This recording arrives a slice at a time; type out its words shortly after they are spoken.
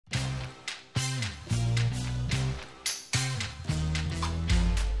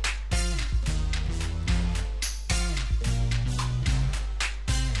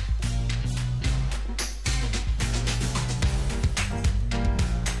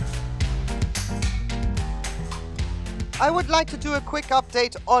I would like to do a quick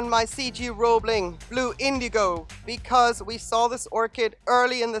update on my C.G. Roebling Blue Indigo because we saw this orchid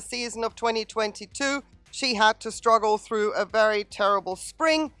early in the season of 2022. She had to struggle through a very terrible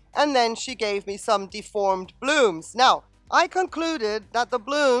spring and then she gave me some deformed blooms. Now, I concluded that the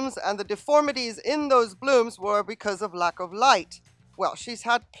blooms and the deformities in those blooms were because of lack of light. Well, she's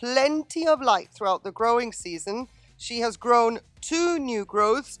had plenty of light throughout the growing season. She has grown 2 new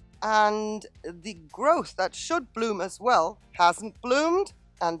growths, and the growth that should bloom as well hasn't bloomed,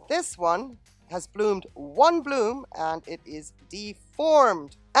 and this one has bloomed 1 bloom and it is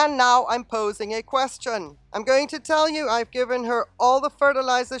deformed. And now I'm posing a question. I'm going to tell you I've given her all the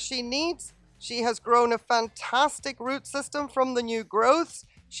fertilizer she needs. She has grown a fantastic root system from the new growths.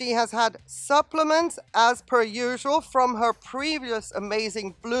 She has had supplements as per usual from her previous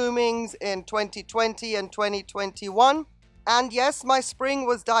amazing bloomings in 2020 and 2021. And yes, my spring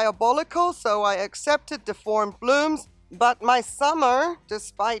was diabolical, so I accepted deformed blooms. But my summer,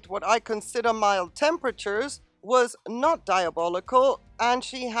 despite what I consider mild temperatures, was not diabolical, and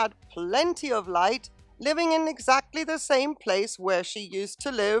she had plenty of light, living in exactly the same place where she used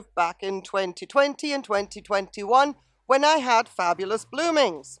to live back in 2020 and 2021 when I had fabulous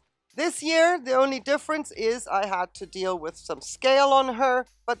bloomings. This year, the only difference is I had to deal with some scale on her,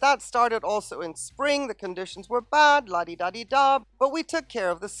 but that started also in spring. The conditions were bad, la-di-da-di-da, but we took care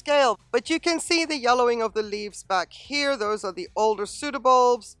of the scale. But you can see the yellowing of the leaves back here. Those are the older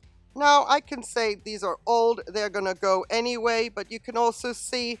pseudobulbs. Now, I can say these are old, they're gonna go anyway, but you can also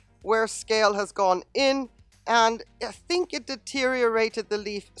see where scale has gone in, and I think it deteriorated the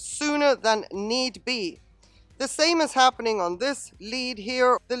leaf sooner than need be. The same is happening on this lead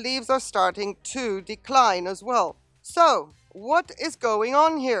here. The leaves are starting to decline as well. So, what is going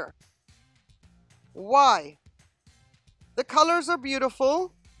on here? Why? The colors are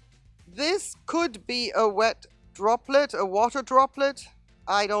beautiful. This could be a wet droplet, a water droplet.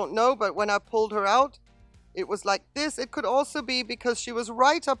 I don't know, but when I pulled her out, it was like this. It could also be because she was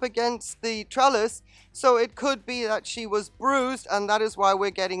right up against the trellis, so it could be that she was bruised, and that is why we're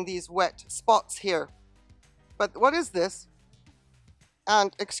getting these wet spots here. But what is this?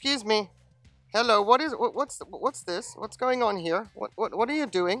 And excuse me, hello, what's this? What's going on here? What are you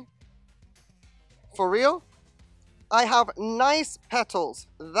doing? For real? I have nice petals,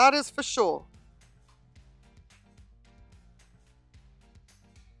 that is for sure.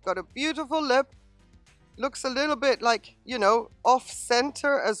 Got a beautiful lip. Looks a little bit like, you know, off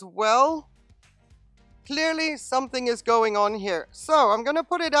center as well. Clearly something is going on here. So I'm gonna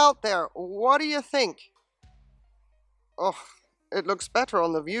put it out there. What do you think? Oh, it looks better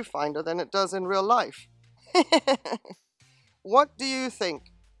on the viewfinder than it does in real life. What do you think?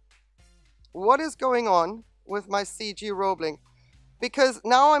 What is going on with my C.G. Roebling? Because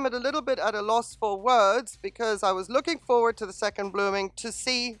now I'm a little bit at a loss for words, because I was looking forward to the second blooming to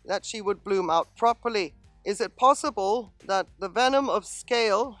see that she would bloom out properly. Is it possible that the venom of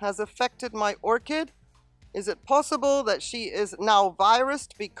scale has affected my orchid? Is it possible that she is now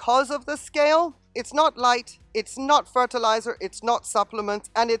virused because of the scale? It's not light, it's not fertilizer, it's not supplements,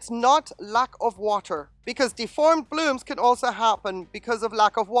 and it's not lack of water. Because deformed blooms can also happen because of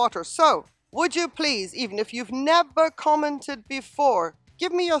lack of water. So, would you please, even if you've never commented before,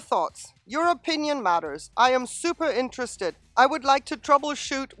 give me your thoughts. Your opinion matters. I am super interested. I would like to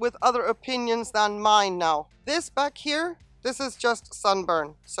troubleshoot with other opinions than mine now. This back here, this is just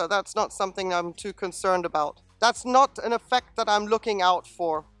sunburn, so that's not something I'm too concerned about. That's not an effect that I'm looking out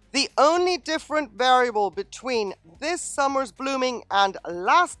for. The only different variable between this summer's blooming and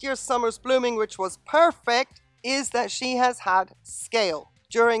last year's summer's blooming, which was perfect, is that she has had scale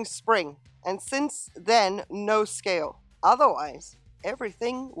during spring. And since then, no scale. Otherwise,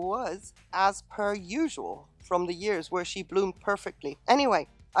 everything was as per usual from the years where she bloomed perfectly. Anyway,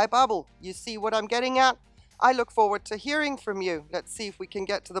 I babble. You see what I'm getting at? I look forward to hearing from you. Let's see if we can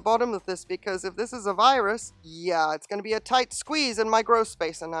get to the bottom of this, because if this is a virus, yeah, it's going to be a tight squeeze in my grow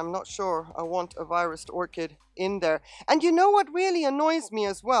space, and I'm not sure I want a virused orchid in there. And you know what really annoys me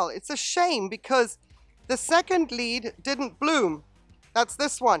as well? It's a shame because the second lead didn't bloom. That's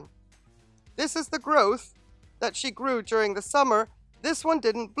this one. This is the growth that she grew during the summer. This one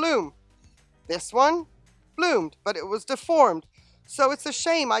didn't bloom. This one bloomed, but it was deformed. So it's a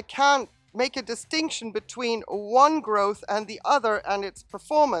shame I can't make a distinction between one growth and the other and its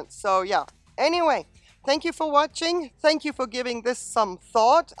performance. So yeah, anyway, thank you for watching. Thank you for giving this some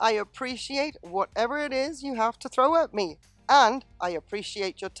thought. I appreciate whatever it is you have to throw at me, and I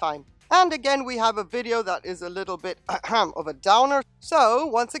appreciate your time. And again, we have a video that is a little bit of a downer. So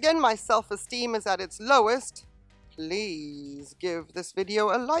once again, my self-esteem is at its lowest. Please give this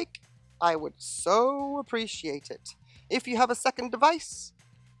video a like. I would so appreciate it. If you have a second device,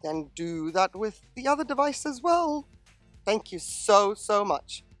 then do that with the other device as well. Thank you so, so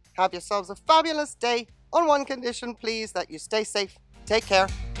much. Have yourselves a fabulous day. On one condition, please, that you stay safe. Take care.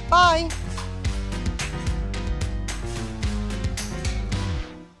 Bye.